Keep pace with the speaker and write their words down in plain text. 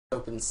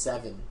open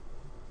 7.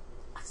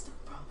 That's still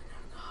probably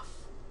not enough.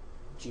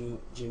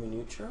 Jimmy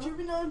Neutron?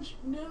 Jimmy Nudge,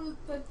 no,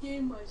 that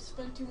game I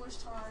spent too much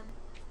time.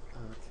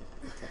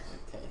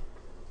 Okay.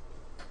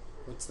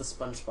 What's the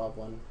SpongeBob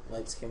one?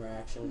 Lights, camera, We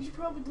action? should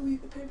probably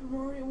delete the Paper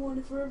Mario one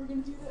if we're ever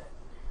gonna do that.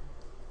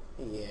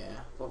 Yeah,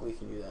 but we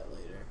can do that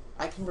later.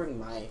 I can bring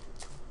my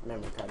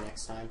memory card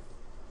next time.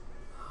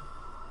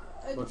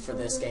 But for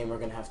this game, we're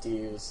gonna have to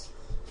use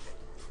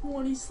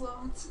 20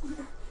 slots.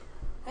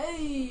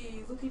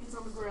 Hey, look at he's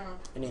on the ground.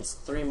 It needs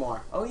 3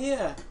 more. Oh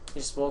yeah, he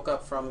just woke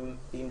up from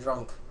being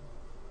drunk.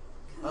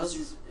 It was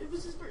his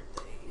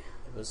birthday.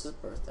 It was his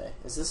birthday.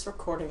 Is this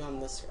recording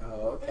on this?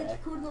 Oh, It's okay.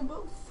 recording on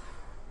both.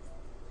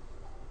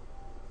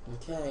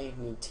 Okay,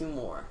 need 2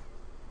 more.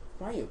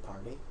 Mario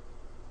Party.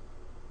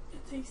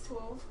 It takes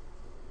 12.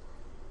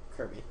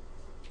 Kirby.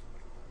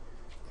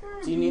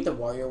 Kirby. Do you need the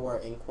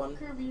WarioWare Ink one?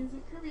 Kirby, is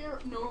it Kirby Air?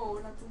 No,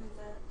 we're not doing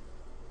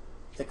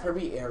that. The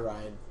Kirby Air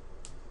Ride.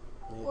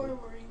 Maybe. Or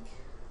Ring.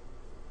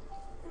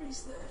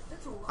 Erase that.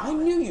 That's a lot. I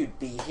knew you'd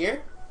be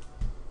here.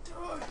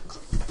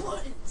 Click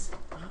buttons.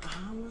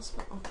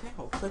 Okay,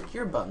 I'll click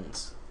your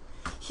buttons.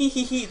 Hee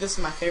hee hee, this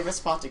is my favorite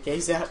spot to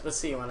gaze at at the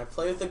sea. When I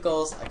play with the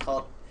gulls, I call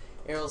it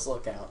Arrow's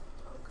Lookout.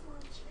 Oh, come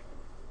on,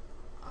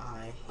 Sharon.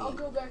 I hate... I'll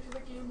go back to the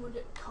game and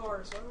get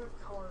cars. I don't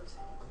have cars.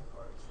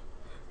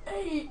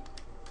 Hey!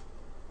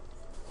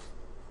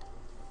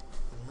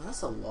 Yeah,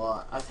 that's a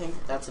lot. I think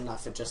that's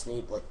enough. It just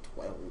need like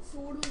 12.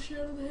 Photo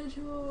Shadow the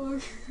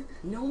Hedgehog.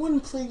 No one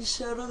plays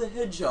Shadow the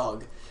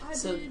Hedgehog. I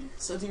did.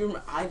 So do you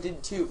remember? I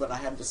did too, but I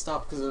had to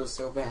stop because it was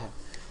so bad.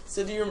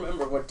 So do you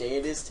remember what day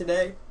it is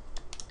today?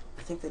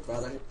 I think they'd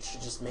rather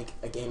should just make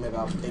a game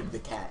about Big the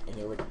Cat, and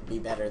it would be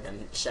better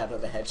than Shadow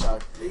the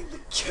Hedgehog. Big the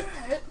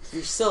Cat?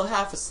 You're still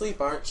half asleep,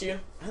 aren't you?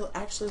 I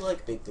actually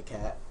like Big the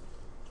Cat.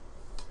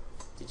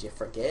 Did you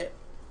forget?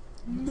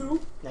 No.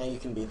 Now you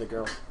can be the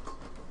girl.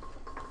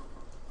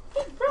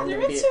 Big brother,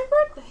 it's your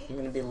birthday. I'm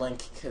gonna be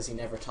Link because he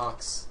never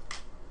talks.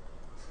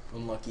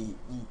 Unlucky,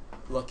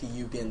 lucky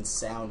you getting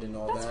sound and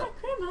all That's that. my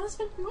grandma's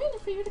been waiting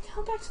for you to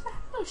come back to the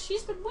house.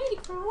 She's been waiting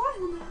for a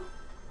while now.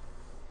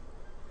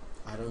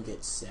 I don't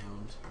get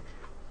sound.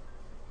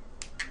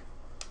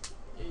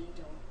 Yeah, you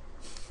don't.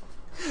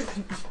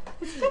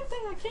 It's a good thing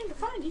I came to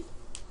find you.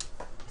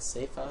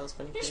 Save files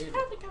been You created. should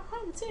probably go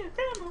home and see your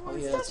grandma. Oh What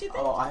yeah, stuff you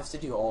think? I have to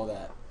do all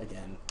that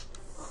again.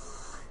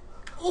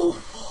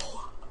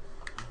 Oh.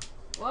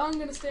 Well, I'm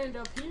gonna stand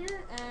up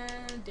here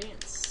and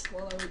dance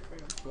while I wait for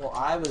him. Well,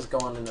 I was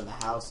going into the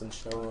house and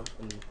show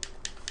and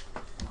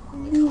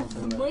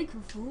Move the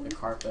microphone. the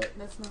carpet.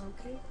 That's not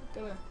okay.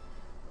 Gotta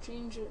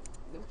change it.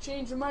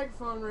 Change the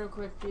microphone real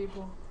quick,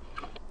 people.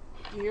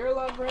 You hear a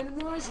lot of random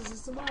noises.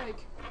 It's the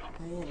mic.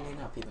 It may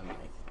not be the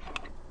mic.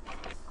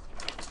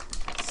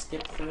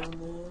 Skip through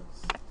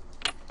this.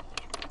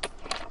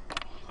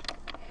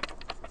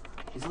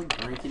 He's like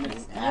breaking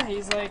his back. Yeah,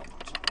 he's like,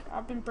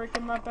 I've been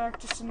breaking my back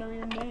just to know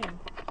your name.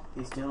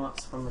 These do-not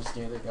swimmers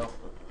near the go.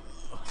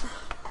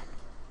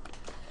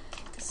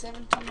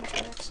 17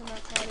 tracks and I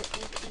caught it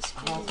with this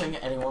I don't think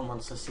anyone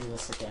wants to see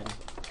this again.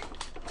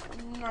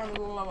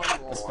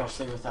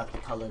 Especially without the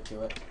color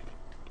to it.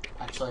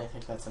 Actually, I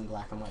think that's in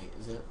black and white,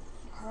 is it?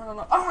 I don't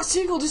know. Oh,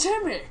 seagull just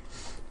hit me!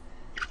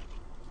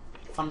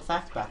 Fun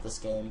fact about this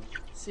game.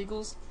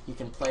 Seagulls? You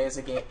can play as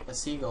a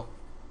seagull.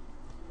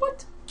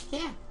 What?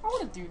 Yeah. I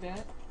want to do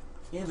that.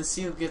 Yeah, the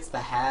seagull gets the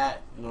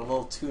hat and the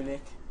little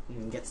tunic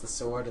and gets the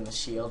sword and the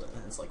shield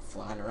and it's like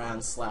flying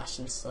around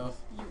slashing stuff.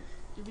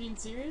 You're being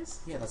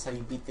serious? Yeah, that's how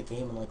you beat the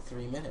game in like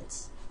 3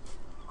 minutes.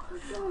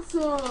 That's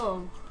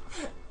awesome!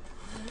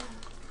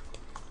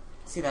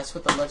 See, that's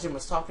what the legend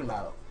was talking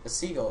about. A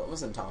seagull. It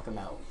wasn't talking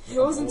about. He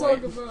wasn't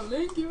talking about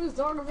Link, he was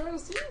talking about a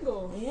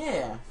seagull.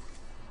 Yeah.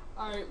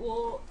 Alright,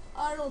 well,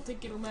 I don't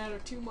think it'll matter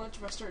too much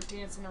if I start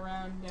dancing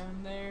around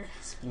down there.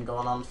 It's been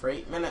going on for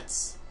 8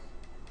 minutes.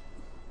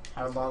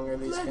 How long are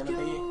these gonna be?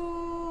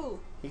 You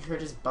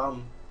hurt his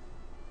bum.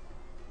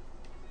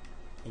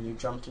 And you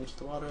jumped into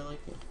the water like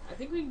it. I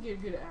think we can get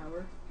a good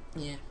hour.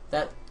 Yeah.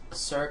 That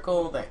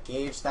circle, that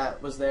gauge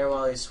that was there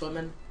while he's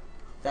swimming,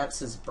 that's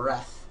his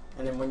breath.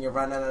 And then when you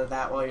run out of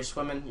that while you're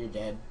swimming, you're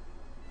dead.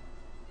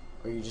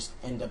 Or you just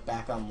end up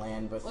back on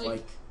land with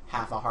like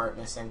half a heart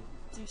missing.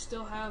 Do you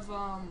still have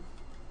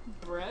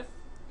breath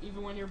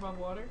even when you're above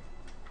water?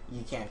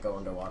 You can't go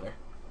underwater.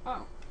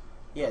 Oh.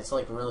 Yeah, it's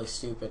like really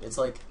stupid. It's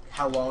like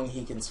how long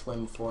he can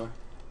swim for.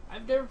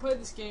 I've never played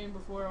this game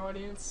before,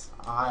 audience.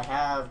 I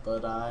have,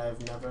 but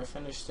I've never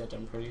finished it,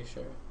 I'm pretty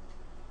sure.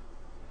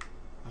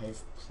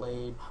 I've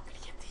played... I'm gonna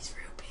get these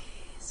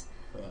rubies.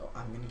 Well,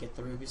 I'm gonna get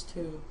the rubies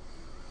too.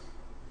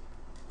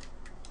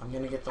 I'm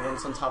gonna get the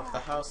ones on top of the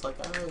house like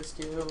I always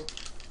do.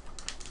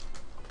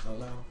 Oh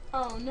no.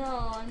 Oh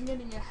no, I'm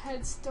getting a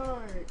head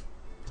start.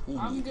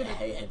 You need a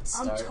head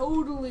start. I'm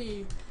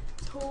totally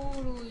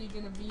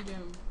gonna beat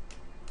him.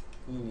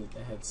 You need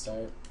the head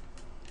start.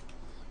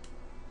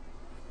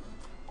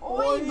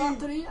 Oi,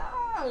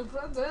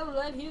 BatteryAZID,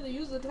 right here to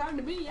use the time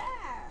to be,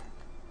 yeah!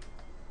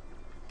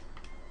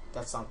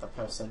 That's not the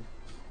person.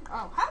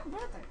 Oh, happy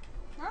birthday!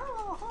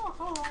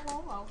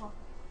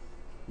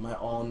 my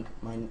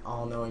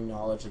all-knowing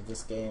knowledge of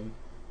this game.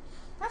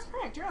 That's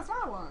correct. You're a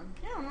smart one.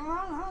 You don't know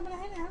how to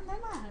hit it.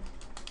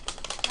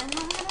 I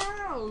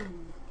know.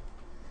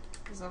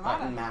 There's a lot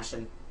Button of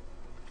mashing.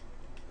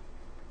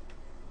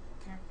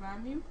 Can't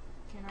climb you.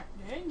 Can I?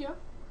 There you go.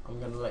 I'm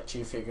gonna let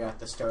you figure out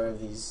the story of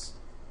this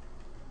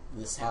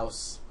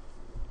house.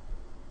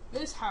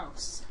 This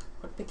house.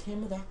 What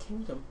became of that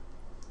kingdom?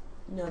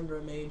 None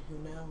remain who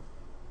know.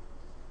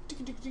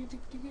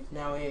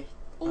 Now we.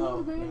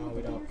 Oh, no,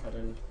 we don't cut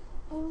in.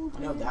 I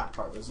know that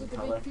part was in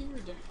color.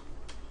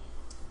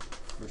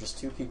 We're just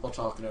two people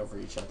talking over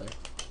each other.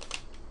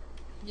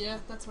 Yeah,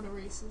 that's what a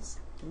race is.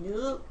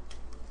 Yup.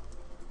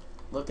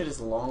 Look at his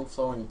long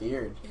flowing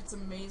beard. It's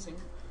amazing.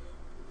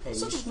 Hey,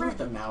 you should move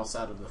the mouse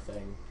out of the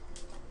thing.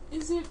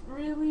 Is it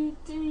really?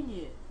 Dang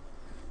it.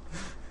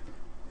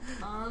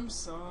 I'm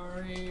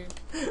sorry.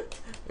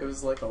 It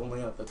was like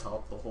only at the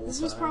top the whole time.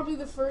 This was probably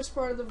the first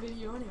part of the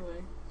video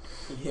anyway.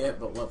 Yeah,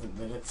 but 11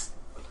 minutes.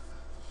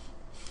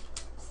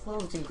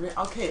 Floating green.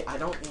 Okay, I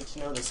don't need to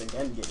know this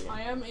again, Gideon.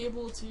 I am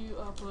able to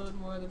upload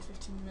more than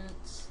 15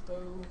 minutes,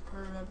 though,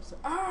 per episode.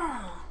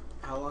 Ah!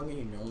 How long are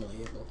you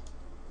normally able?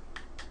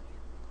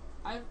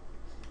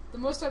 The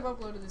most I've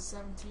uploaded is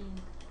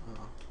 17.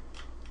 Oh.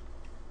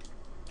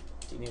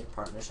 Do you need a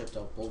partnership to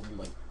upload in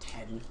like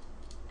 10?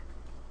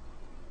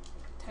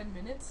 10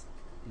 minutes?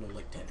 No,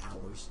 like 10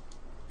 hours.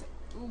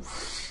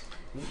 Oof.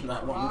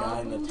 That one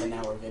guy in the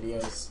 10-hour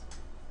videos.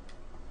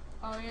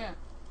 Oh yeah.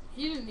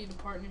 He didn't need a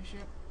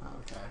partnership.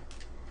 Okay.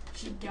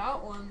 She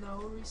got one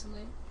though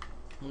recently.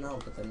 No,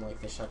 but then like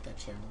they shut that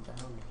channel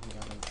down. You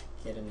gotta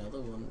get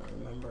another one, I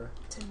remember.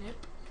 To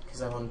nip?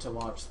 Because I wanted to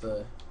watch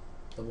the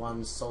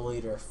one Soul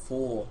Eater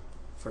full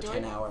for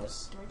 10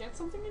 hours. Do I get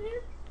something in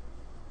here?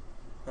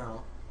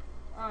 No.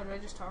 Oh, did I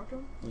just talk to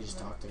him? You just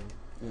talked to him.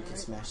 You can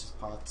smash his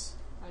pots.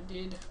 I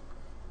did.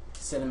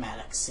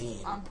 Cinematic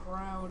scene. I'm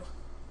proud.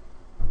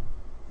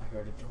 I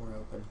heard a door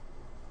open.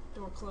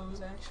 Door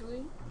closed,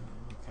 actually.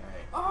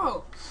 Okay.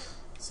 Oh!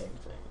 Same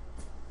thing.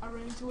 I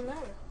ran into a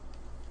ladder.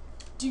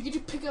 Do you get to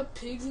pick up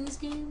pigs in this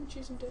game?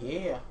 Chase them down?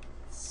 Yeah.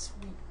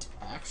 Sweet.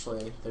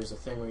 Actually, there's a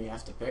thing where you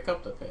have to pick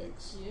up the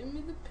pigs. Give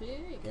me the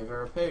pig. Give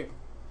her a pig.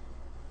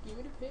 Give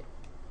me the pig.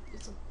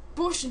 It's a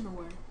bush in the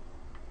way.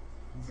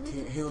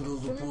 Can't handle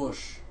the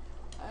bush.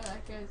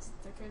 That guy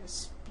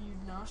just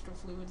spewed nostril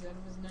fluids out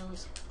of his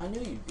nose. I knew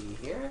you'd be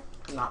here.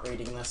 I'm not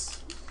reading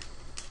this.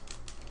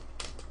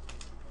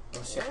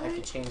 Oh shit, I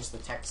could change the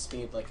text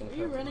speed like in Are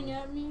you running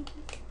at me?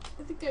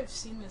 I think I've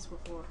seen this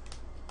before.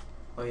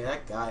 Oh yeah,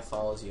 that guy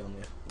follows you on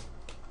the...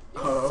 You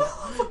fell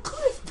off a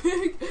cliff,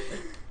 pig!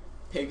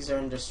 Pigs are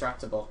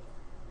indestructible.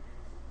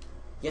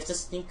 You have to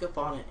sneak up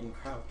on it and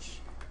crouch.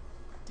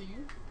 Do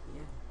you?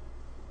 Yeah.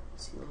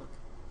 See, look.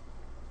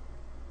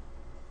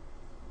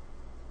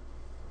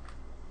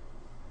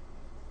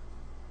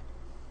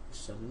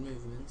 Sudden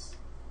movements.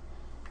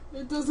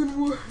 It doesn't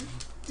work.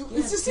 Yeah,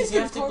 Is this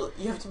even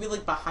you have to be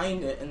like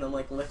behind it and then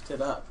like lift it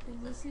up.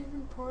 Is this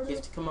even part You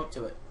have to come up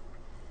to it.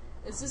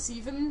 Is this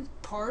even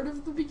part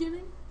of the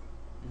beginning?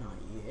 Not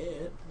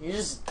yet. You're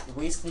just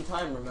wasting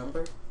time,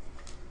 remember?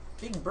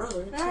 Big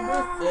brother, it's your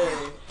Ah,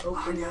 birthday.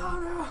 Open I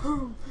got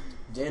home.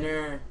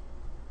 dinner.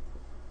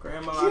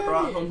 Grandma, I Get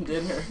brought it. home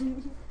dinner.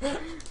 I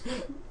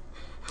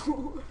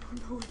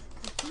don't know.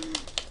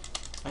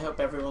 I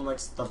hope everyone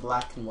likes the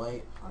black and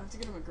white. I'll have to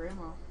get him a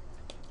grandma.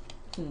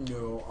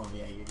 No. Oh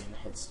yeah, you're getting a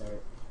head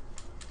start.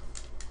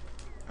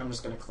 I'm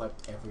just gonna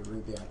collect every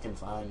ruby I can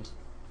find.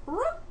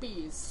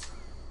 Rupees.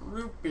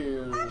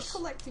 Rupees. I'm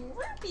collecting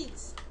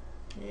rupees.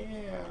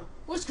 Yeah.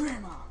 Where's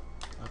grandma?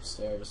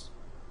 Upstairs.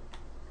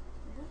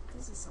 What?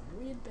 This is some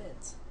weird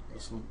beds.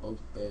 There's some bunk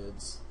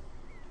beds.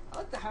 I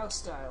like the house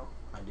style.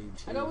 I do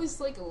too. I'd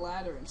always like a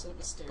ladder instead of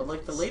a staircase. But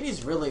like the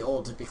lady's really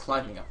old to be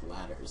climbing up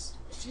ladders.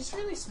 She's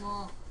really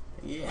small.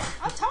 Yeah.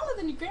 I'm taller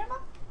than you, grandma.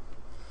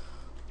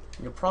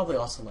 You're probably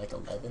also like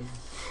 11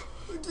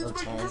 or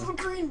 10. There's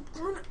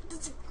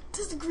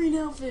the green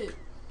outfit.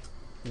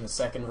 In the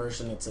second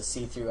version, it's a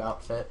see-through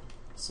outfit,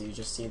 so you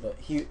just see the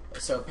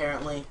So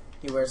apparently,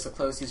 he wears the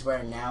clothes he's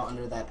wearing now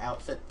under that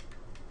outfit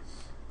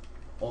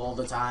all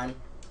the time.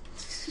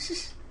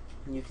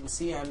 And you can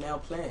see I'm now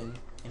playing,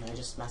 and I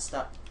just messed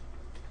up.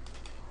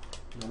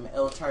 And I'm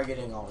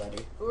ill-targeting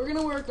already. We're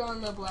gonna work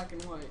on the black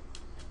and white.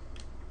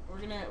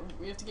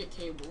 We have to get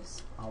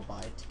cables. I'll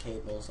buy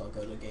cables. I'll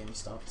go to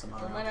GameStop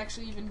tomorrow. We might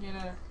actually even get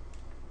a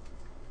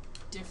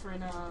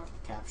different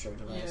capture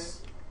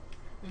device.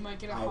 Yeah. We might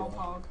get a I will.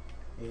 hog.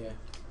 Yeah.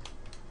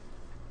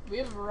 We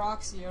have a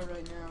Roxio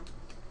right now.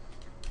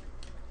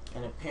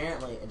 And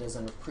apparently it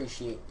doesn't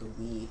appreciate the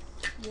Wii.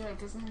 Yeah, it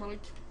doesn't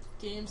like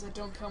games that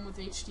don't come with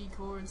HD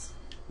cords.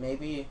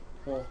 Maybe,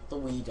 well, the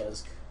Wii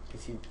does.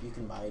 If you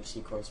can buy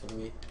HD cords for the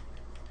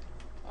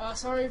Wii.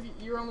 Sorry if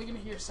you're only gonna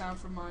hear sound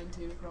from mine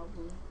too,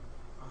 probably.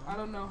 I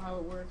don't know how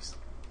it works.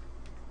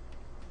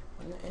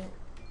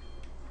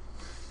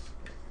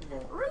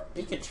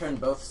 You could turn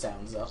both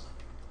sounds up.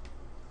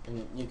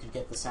 And you could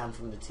get the sound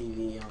from the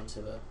TV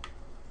onto the...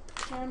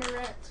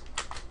 Counteract.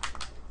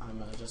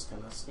 I'm just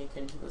gonna sneak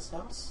into this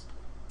house.